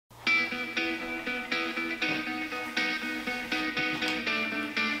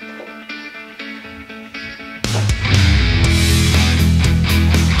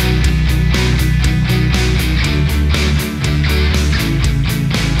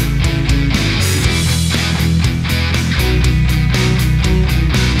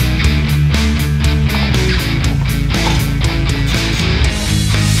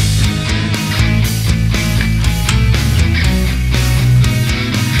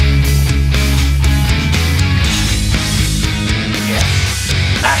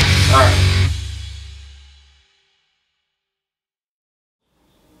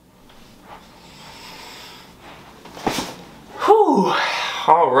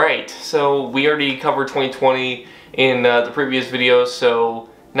Alright, so we already covered 2020 in the previous video, so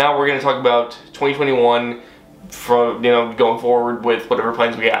now we're going to talk about 2021 from, going forward with whatever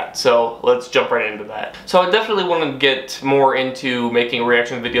plans we got. So let's jump right into that. So I definitely want to get more into making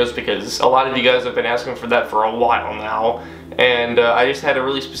reaction videos because a lot of you guys have been asking for that for a while now. And I just had a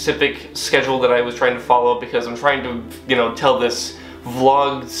really specific schedule that I was trying to follow because I'm trying to, tell this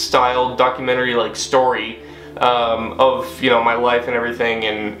vlog style documentary like story of my life and everything,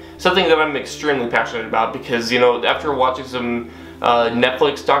 and something that I'm extremely passionate about because after watching some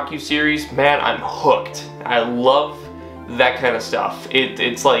Netflix docu-series, man, I'm hooked. I love that kind of stuff.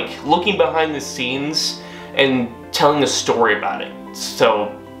 It's like looking behind the scenes and telling a story about it.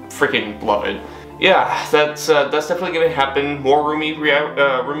 So freaking love it. Yeah, that's definitely gonna happen. More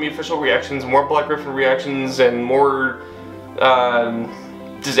Rumi official reactions, more Black Gryphon reactions, and more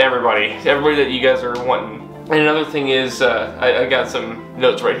just everybody that you guys are wanting. And another thing is, I got some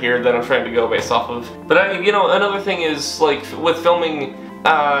notes right here that I'm trying to go based off of. But another thing is, like, with filming,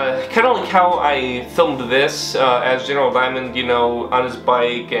 kind of like how I filmed this, as General Diamond, on his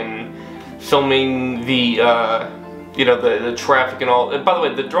bike, and filming the, the traffic and all. And by the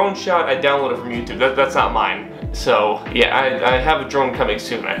way, the drone shot I downloaded from YouTube. That's not mine. So, yeah, I have a drone coming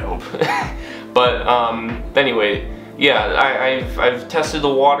soon, I hope. But, anyway. Yeah, I've tested the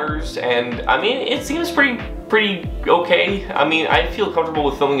waters, and I mean, it seems pretty okay. I mean, I feel comfortable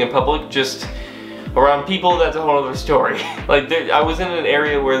with filming in public. Just around people, that's a whole other story. Like, I was in an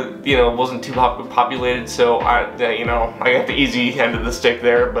area where it wasn't too populated, so I got the easy end of the stick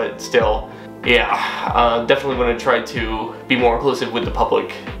there. But still, yeah, definitely want to try to be more inclusive with the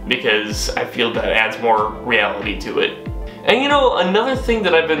public because I feel that adds more reality to it. And another thing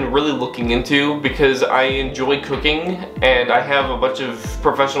that I've been really looking into, because I enjoy cooking and I have a bunch of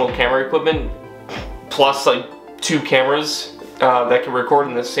professional camera equipment, plus like 2 cameras that can record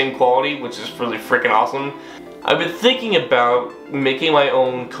in the same quality, which is really freaking awesome. I've been thinking about making my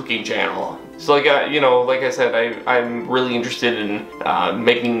own cooking channel. So like, like I said, I'm really interested in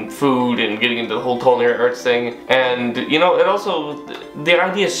making food and getting into the whole culinary arts thing. And it also, the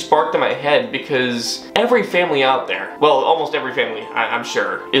idea sparked in my head because every family out there, well, almost every family, I'm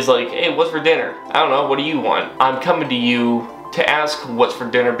sure, is like, hey, what's for dinner? I don't know, what do you want? I'm coming to you to ask what's for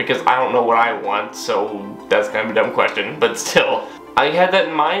dinner because I don't know what I want, so that's kind of a dumb question, but still. I had that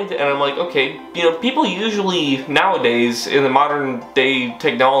in mind, and I'm like, okay, people usually nowadays in the modern day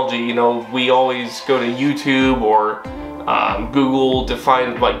technology, we always go to YouTube or Google to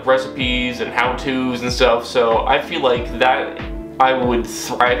find like recipes and how-tos and stuff. So I feel like that I would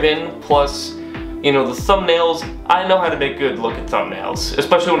thrive in. Plus, the thumbnails. I know how to make good looking thumbnails,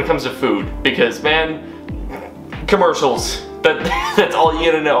 especially when it comes to food. Because man, commercials. That's all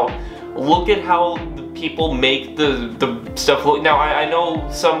you gotta know. Look at how people make the stuff look. Now I know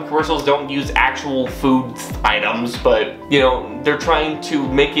some commercials don't use actual food items, but they're trying to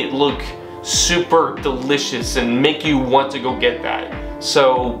make it look super delicious and make you want to go get that.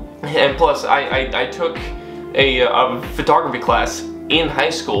 So, and plus I took a photography class in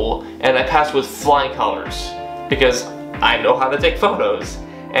high school and I passed with flying colors because I know how to take photos.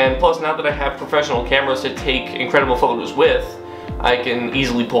 And plus, now that I have professional cameras to take incredible photos with, I can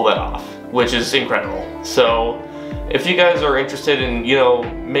easily pull that off, which is incredible. So if you guys are interested in,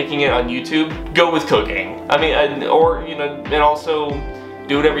 making it on YouTube, go with cooking. I mean, and also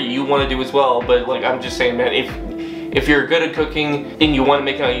do whatever you want to do as well. But like, I'm just saying, man, if you're good at cooking and you want to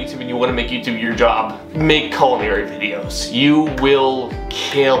make it on YouTube and you want to make YouTube your job, make culinary videos. You will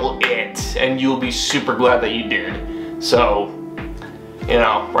kill it, and you'll be super glad that you did. So,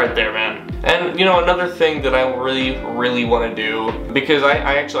 right there, man. And another thing that I really want to do, because I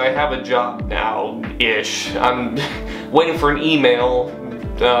actually have a job now-ish. I'm waiting for an email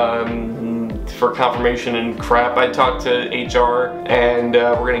for confirmation and crap. I talked to HR and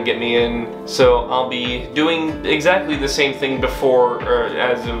we're gonna get me in. So I'll be doing exactly the same thing before,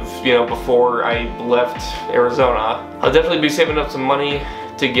 as of before I left Arizona. I'll definitely be saving up some money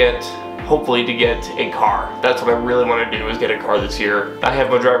to hopefully to get a car. That's what I really want to do, is get a car this year. I have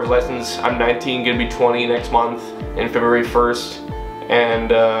my driver's license. I'm 19, gonna be 20 next month in February 1st,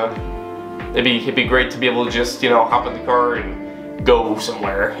 and it'd be great to be able to just hop in the car and go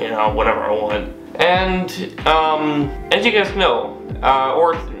somewhere, whenever I want. And as you guys know,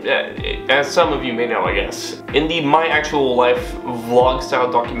 or as some of you may know, I guess, in the My Actual Life vlog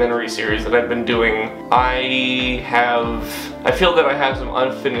style documentary series that I've been doing, I feel that I have some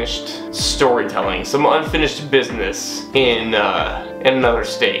unfinished storytelling, some unfinished business in another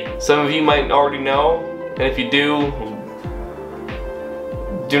state. Some of you might already know, and if you do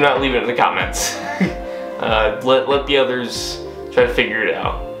not leave it in the comments. Let the others try to figure it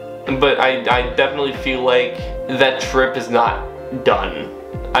out. but I definitely feel like that trip is not done.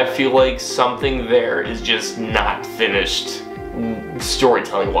 I feel like something there is just not finished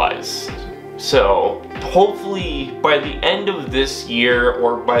storytelling wise. So hopefully by the end of this year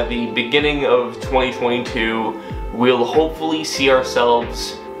or by the beginning of 2022, we'll hopefully see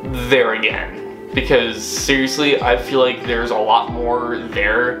ourselves there again. Because seriously, I feel like there's a lot more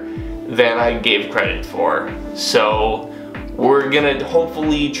there than I gave credit for. So we're gonna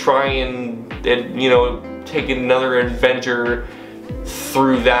hopefully try and you know, take another adventure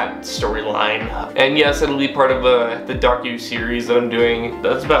through that storyline. And yes, it'll be part of the docu-series that I'm doing.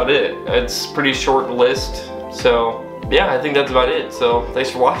 That's about it. It's a pretty short list. So yeah, I think that's about it. So thanks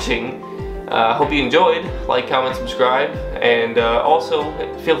for watching. Hope you enjoyed. Like, comment, subscribe, and also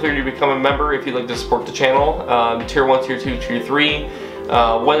feel free to become a member if you'd like to support the channel. Tier 1, Tier 2, Tier 3,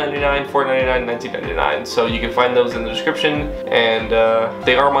 $1.99, $4.99, $19.99. So you can find those in the description, and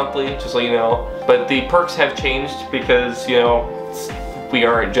they are monthly, just so you know. But the perks have changed because, you know, we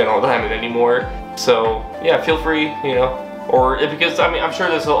aren't General Diamond anymore. So yeah, feel free, you know. Or because, I mean, I'm sure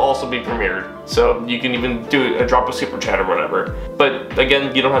this will also be premiered, so you can even do a drop of super chat or whatever. But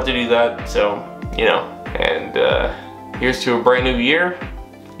again, you don't have to do that, so, you know. And here's to a brand new year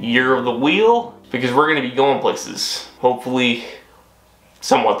of the wheel, because we're gonna be going places, hopefully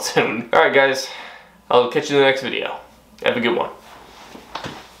somewhat soon. Alright guys, I'll catch you in the next video. Have a good one.